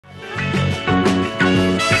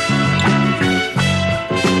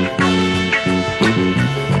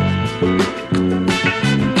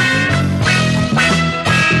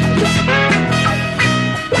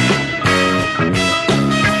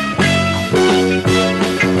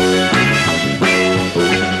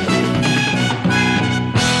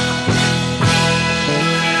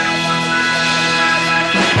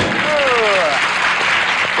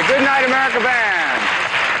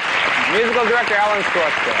Alan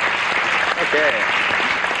Swartzberg. Okay.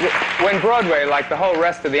 When Broadway, like the whole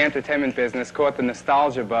rest of the entertainment business, caught the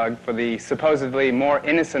nostalgia bug for the supposedly more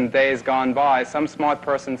innocent days gone by, some smart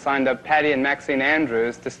person signed up Patty and Maxine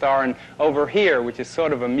Andrews to star in Over Here, which is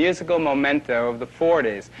sort of a musical memento of the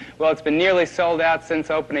 40s. Well, it's been nearly sold out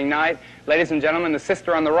since opening night. Ladies and gentlemen, the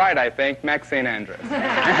sister on the right, I think, Maxine Andrews.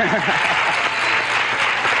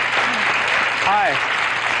 Hi.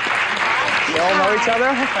 You all know each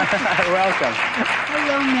other? Welcome.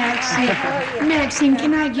 Hello, Maxine. Maxine,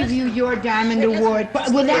 can I give you your Diamond Award?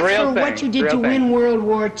 Well, that's for what you did to win World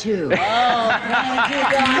War II. Oh, thank you,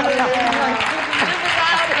 darling.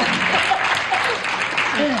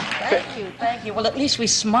 Thank you. Well, at least we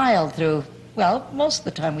smiled through, well, most of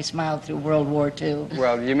the time we smiled through World War II.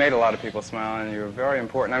 Well, you made a lot of people smile, and you were very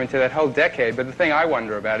important, I mean, to that whole decade. But the thing I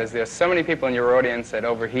wonder about is there's so many people in your audience at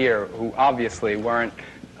Over Here who obviously aren't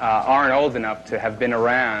old enough to have been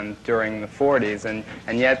around during the 40s,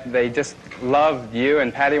 and yet they just loved you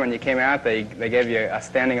and Patty when you came out. They gave you a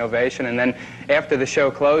standing ovation, and then after the show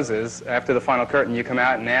closes, after the final curtain, you come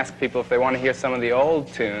out and ask people if they want to hear some of the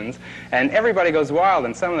old tunes, and everybody goes wild,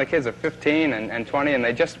 and some of the kids are 15 and 20, and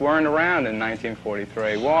they just weren't around in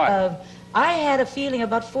 1943. Why? I had a feeling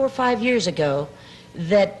about 4 or 5 years ago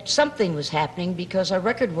that something was happening because our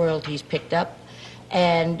record royalties picked up,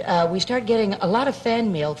 and we started getting a lot of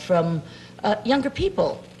fan mail from younger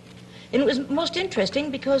people. And it was most interesting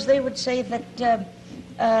because they would say that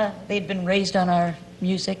they'd been raised on our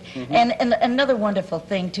music. Mm-hmm. And another wonderful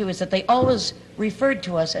thing, too, is that they always referred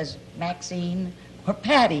to us as Maxine or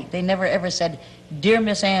Patty. They never ever said, "Dear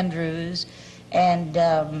Miss Andrews." And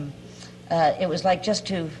it was like, just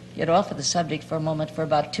to get off of the subject for a moment, for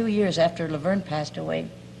about 2 years after Laverne passed away,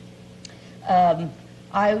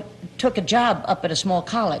 I took a job up at a small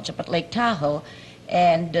college up at Lake Tahoe,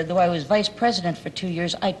 and though I was vice president for 2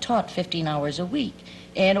 years, I taught 15 hours a week.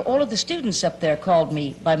 And all of the students up there called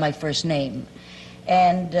me by my first name.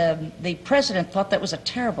 And the president thought that was a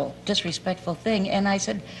terrible, disrespectful thing. And I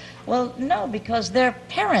said, well, no, because their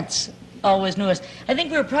parents always knew us. I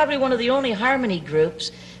think we were probably one of the only harmony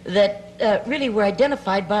groups that really were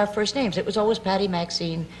identified by our first names. It was always Patty,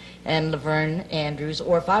 Maxine, and Laverne Andrews,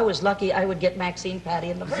 or if I was lucky, I would get Maxine,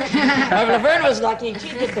 Patty, and Laverne. If Laverne was lucky,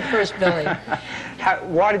 she'd get the first billing.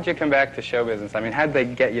 Why did you come back to show business? I mean, how did they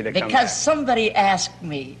get you to come back? Because somebody asked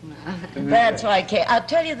me. That's why I came. I'll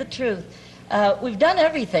tell you the truth. We've done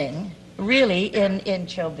everything, really, in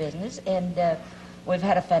show business, and we've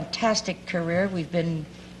had a fantastic career. We've been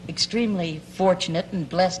extremely fortunate and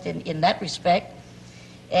blessed in that respect.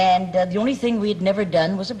 And the only thing we had never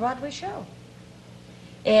done was a Broadway show.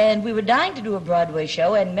 And we were dying to do a Broadway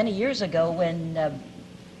show, and many years ago when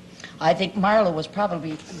I think Marla was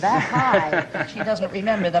probably that high, she doesn't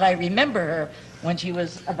remember that I remember her when she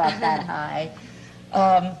was about that high,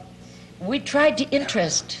 we tried to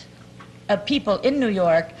interest people in New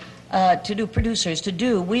York to do producers,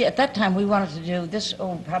 at that time we wanted to do, this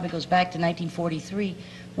probably goes back to 1943,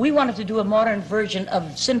 we wanted to do a modern version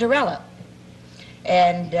of Cinderella.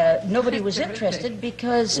 And nobody was interested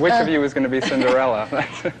because... Which of you was going to be Cinderella?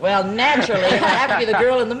 Well, naturally, I have to be the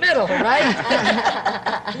girl in the middle, right?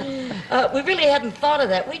 We really hadn't thought of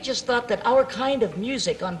that. We just thought that our kind of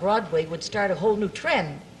music on Broadway would start a whole new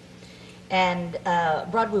trend. And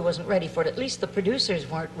Broadway wasn't ready for it. At least the producers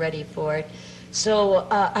weren't ready for it. So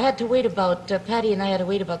I had to wait about, Patty and I had to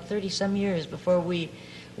wait about 30-some years before we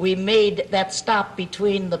made that stop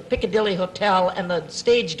between the Piccadilly Hotel and the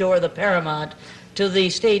stage door of the Paramount to the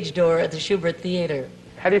stage door at the Shubert Theater.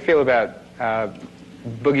 How do you feel about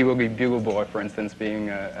Boogie Woogie Bugle Boy, for instance, being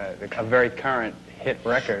a very current hit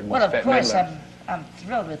record? Well, of course, I'm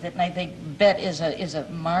thrilled with it, and I think Bet is a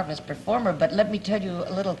marvelous performer, but let me tell you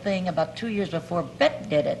a little thing. About 2 years before Bet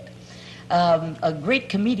did it, a great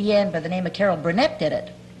comedian by the name of Carol Burnett did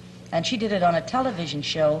it, and she did it on a television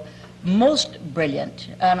show, most brilliant.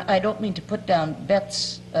 I don't mean to put down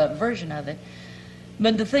Bet's version of it,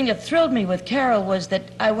 but the thing that thrilled me with Carol was that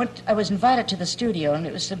I was invited to the studio, and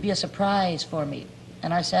it was to be a surprise for me.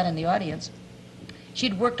 And I sat in the audience.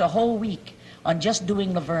 She'd worked a whole week on just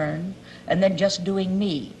doing Laverne, and then just doing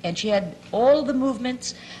me. And she had all the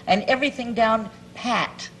movements and everything down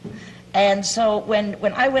pat. And so when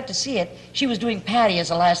I went to see it, she was doing Patty as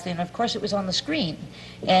the last thing, and of course it was on the screen.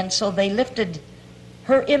 And so they lifted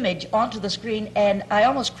her image onto the screen, and I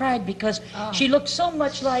almost cried because she looked so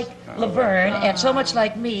much like Laverne and so much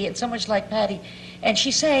like me and so much like Patty, and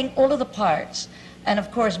she sang all of the parts. And of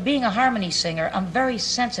course, being a harmony singer, I'm very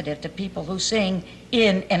sensitive to people who sing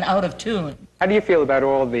in and out of tune. How do you feel about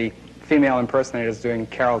all the female impersonators doing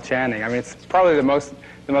Carol Channing? I mean, it's probably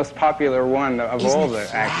the the most popular one of all the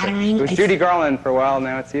actors. It was Judy Garland for a while,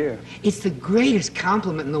 now it's you. It's the greatest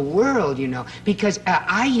compliment in the world, you know, because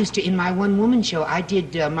I used to, in my one-woman show, I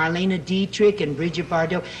did Marlene Dietrich and Bridget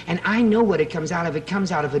Bardot, and I know what it comes out of. It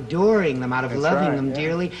comes out of adoring them, out of loving them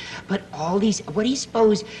dearly. But all these, what do you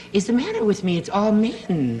suppose is the matter with me? It's all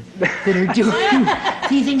men that are doing.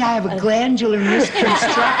 Do you think I have a glandular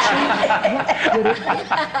misconstruction?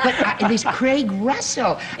 But this Craig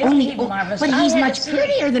Russell, but he's much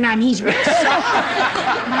prettier than I am. He's real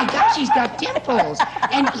soft. My gosh, he's got dimples,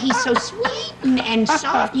 and he's so sweet and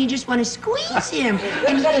soft. You just want to squeeze him.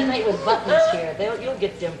 And he's got a night with buttons here. You'll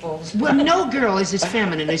get dimples. Well, no girl is as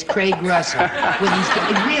feminine as Craig Russell. When he's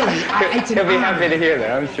really, it's an He'll be honor. happy to hear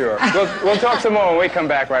that, I'm sure. We'll talk some more when we come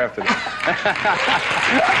back right after this.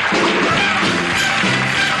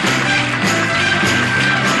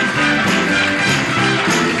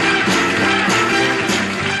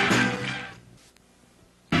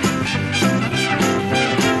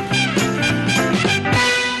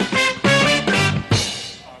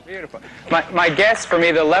 My guests from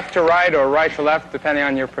either left to right or right to left, depending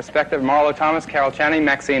on your perspective, Marlo Thomas, Carol Channing,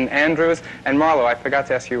 Maxine Andrews, and Marlo, I forgot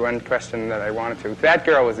to ask you one question that I wanted to. That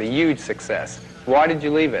girl was a huge success. Why did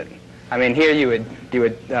you leave it? I mean, here you would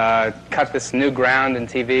cut this new ground in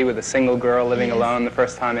TV with a single girl living alone the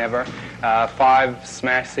first time ever, 5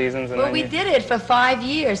 smash seasons. And well, we did it for 5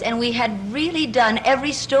 years, and we had really done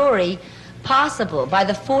every story possible. By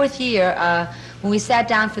the 4th year, when we sat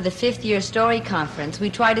down for the 5th year story conference, we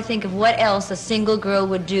tried to think of what else a single girl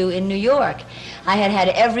would do in New York. I had had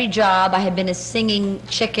every job. I had been a singing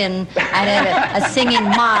chicken. I had a singing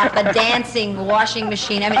mop, a dancing washing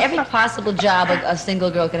machine. I mean, every possible job a single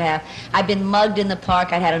girl could have. I'd been mugged in the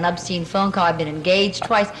park. I'd had an obscene phone call. I'd been engaged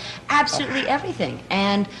twice. Absolutely everything.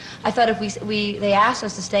 And I thought if they asked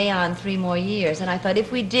us to stay on 3 more years, and I thought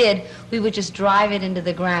if we did, we would just drive it into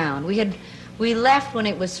the ground. We left when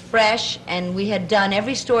it was fresh, and we had done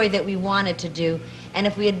every story that we wanted to do, and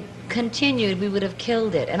if we had continued, we would have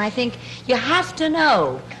killed it. And I think you have to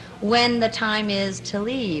know when the time is to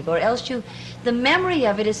leave, or else the memory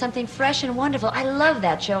of it is something fresh and wonderful. I love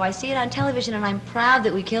that show. I see it on television, and I'm proud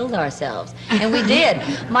that we killed ourselves. And we did.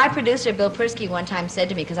 My producer, Bill Persky, one time said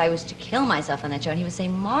to me, because I was to kill myself on that show, and he was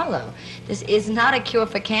saying, Marlo, this is not a cure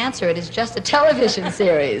for cancer. It is just a television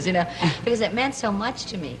series, you know, because it meant so much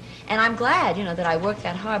to me. And I'm glad, you know, that I worked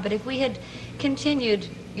that hard. But if we had continued,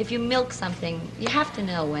 if you milk something, you have to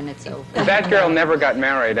know when it's over. That girl never got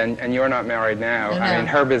married, and you're not married now. No. I mean,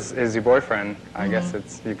 Herb is your boyfriend. I guess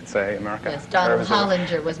you could say, America. Yes, Donald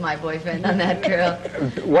Hollinger was my boyfriend on that girl.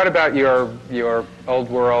 What about your old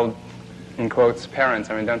world, in quotes, parents?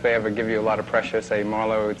 I mean, don't they ever give you a lot of pressure, say,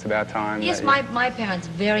 Marlo, it's about time? Yes, my parents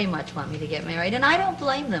very much want me to get married, and I don't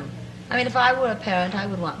blame them. I mean, if I were a parent, I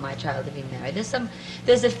would want my child to be married.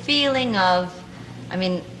 There's a feeling of, I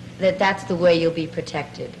mean, that's the way you'll be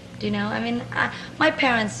protected. Do you know? I mean, my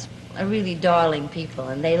parents are really darling people,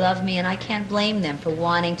 and they love me, and I can't blame them for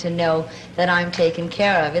wanting to know that I'm taken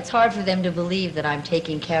care of. It's hard for them to believe that I'm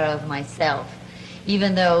taking care of myself,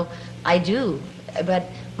 even though I do. But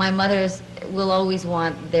my mothers will always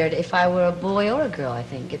want if I were a boy or a girl, I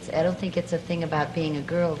don't think it's a thing about being a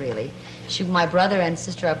girl, really. My brother and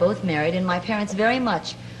sister are both married, and my parents very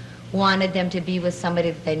much wanted them to be with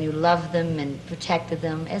somebody that they knew loved them and protected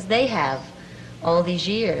them, as they have all these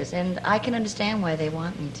years. And I can understand why they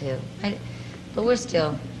want me to. But we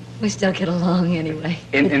still get along anyway.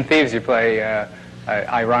 In Thieves, you play,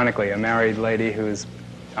 ironically, a married lady who's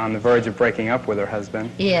on the verge of breaking up with her husband.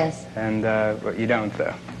 Yes. And you don't,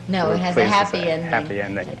 though. No, it has a happy ending. Happy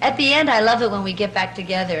ending. At the end, I love it when we get back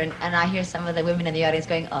together, and I hear some of the women in the audience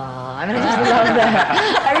going, "Oh," I mean, I just love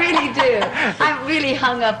that. I really do. I'm really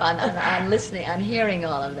hung up on listening, on hearing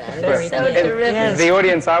all of that. It's so terrific. Yes. The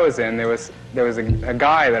audience I was in, there was a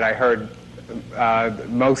guy that I heard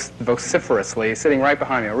most vociferously sitting right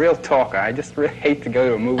behind me, a real talker. I just really hate to go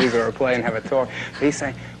to a movies or a play and have a talk. But he's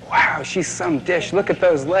saying, wow, she's some dish. Look at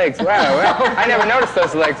those legs. Wow, well, I never noticed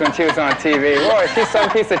those legs when she was on TV. Boy, she's some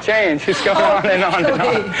piece of change. She's going on and on and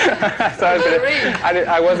on. So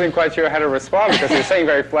I wasn't quite sure how to respond because he was saying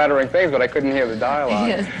very flattering things, but I couldn't hear the dialogue.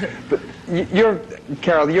 Yes. But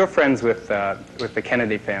Carol, you're friends with the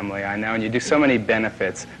Kennedy family, I know, and you do so many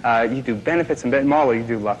benefits. You do benefits and Marlo, you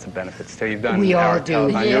do lots of benefits too. You've done We all do.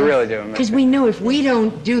 Telethon. Yes. You really do. Because we know if we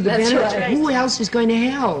don't do the That's benefits, right. who else is going to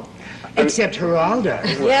help? Except Geraldo.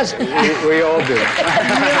 Yes. We all do.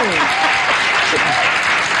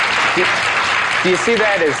 Do you see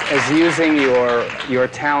that as using your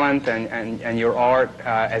talent and your art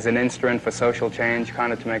as an instrument for social change,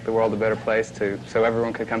 kind of to make the world a better place, so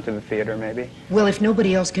everyone could come to the theater, maybe? Well, if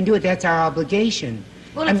nobody else can do it, that's our obligation.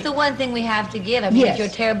 Well, it's the one thing we have to give. I mean, Yes. if you're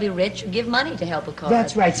terribly rich, you give money to help a cause.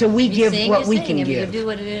 That's right. So we You give sing, what you we sing. can I mean, give. You do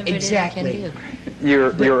whatever Exactly. it is you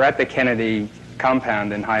can do. You're at the Kennedy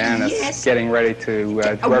compound in Hyannis, Yes. getting ready to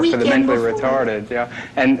work for the weekend mentally before. retarded. Yeah,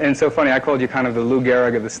 and so funny. I called you kind of the Lou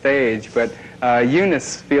Gehrig of the stage, but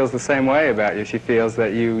Eunice feels the same way about you. She feels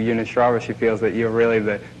that Eunice Shriver, she feels that you're really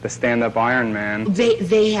the stand-up Iron Man.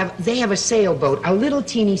 They have a sailboat, a little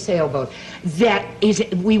teeny sailboat that is.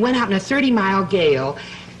 We went out in a 30-mile gale.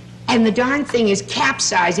 And the darn thing is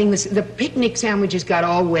capsizing. The picnic sandwiches got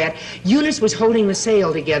all wet. Eunice was holding the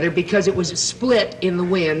sail together because it was split in the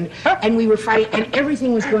wind. And we were fighting, and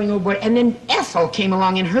everything was going overboard. And then Ethel came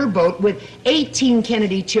along in her boat with 18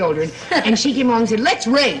 Kennedy children. And she came along and said, let's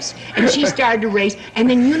race. And she started to race. And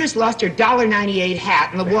then Eunice lost her $1.98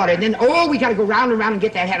 hat in the water. And then, oh, we got to go round and round and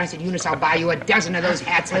get that hat. And I said, Eunice, I'll buy you a dozen of those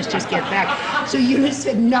hats. Let's just get back. So Eunice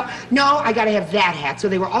said, no, I got to have that hat. So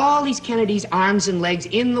they were all these Kennedys' arms and legs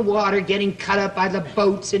in the water, getting cut up by the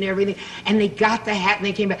boats and everything, and they got the hat and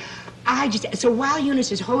they came back. So while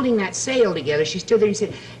Eunice is holding that sail together, she stood there and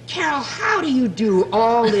said, Carol, how do you do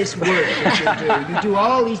all this work that you do? You do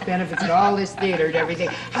all these benefits and all this theater and everything.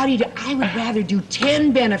 How do you do? I would rather do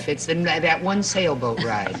 10 benefits than that one sailboat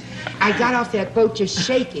ride. I got off that boat just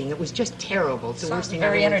shaking. It was just terrible. It's the worst thing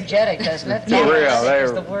Very ever. energetic, doesn't it? For real, Energetic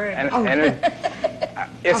is the word.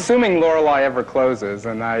 Assuming Lorelei ever closes,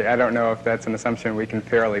 and I don't know if that's an assumption we can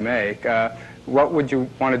fairly make, what would you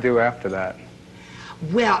want to do after that?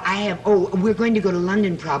 Well, we're going to go to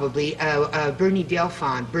London probably. Bernard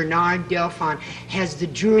Delphon has the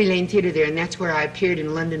Drury Lane Theatre there, and that's where I appeared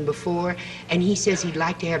in London before. And he says he'd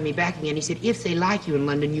like to have me back again. He said, if they like you in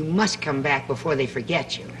London, you must come back before they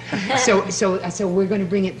forget you. So we're going to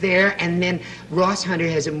bring it there. And then Ross Hunter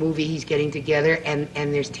has a movie he's getting together, and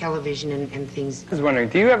there's television and things. I was wondering,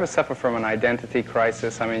 do you ever suffer from an identity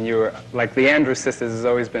crisis? I mean, you were, like the Andrew Sisters has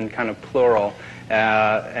always been kind of plural,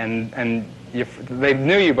 and they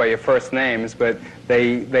knew you by your first names, but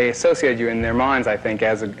they associated you in their minds, I think,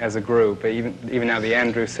 as a group. Even now, the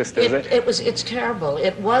Andrew Sisters. It's terrible.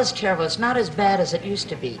 It was terrible. It's not as bad as it used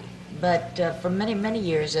to be, but for many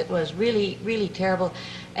years it was really, really terrible.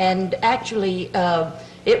 And actually,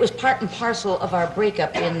 it was part and parcel of our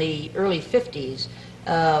breakup in the early '50s.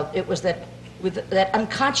 It was that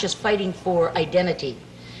unconscious fighting for identity,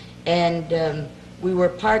 and we were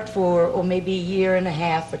apart for maybe a year and a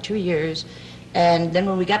half or 2 years, and then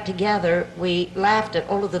when we got together, we laughed at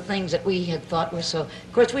all of the things that we had thought were so.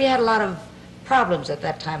 Of course, we had a lot of problems at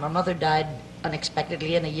that time. Our mother died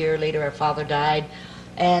unexpectedly, and a year later, our father died,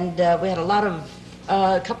 and we had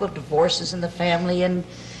a couple of divorces in the family, and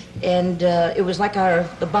it was like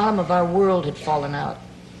the bottom of our world had fallen out.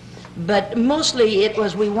 But mostly, it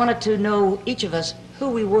was we wanted to know, each of us,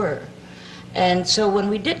 who we were. And so when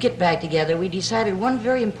we did get back together, we decided one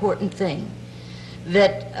very important thing,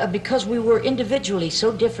 that because we were individually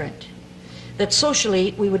so different, that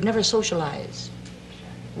socially we would never socialize.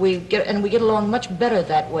 We get along much better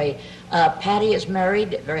that way. Patty is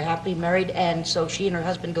married, very happily married, and so she and her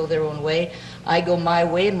husband go their own way. I go my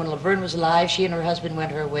way, and when Laverne was alive, she and her husband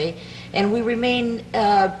went her way. And we remain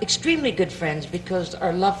extremely good friends because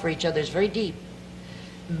our love for each other is very deep.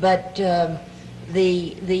 But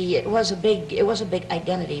it was a big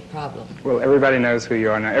identity problem. Well, everybody knows who you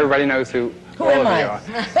are now. Everybody knows who all am of I? you are.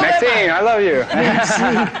 Maxene, I love you.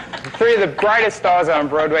 Three of the brightest stars on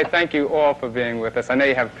Broadway. Thank you all for being with us. I know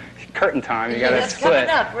you have curtain time. You got to Yes, split. coming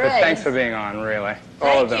up, But right. thanks for being on, really. All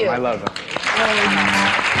Thank of them. you. I love them.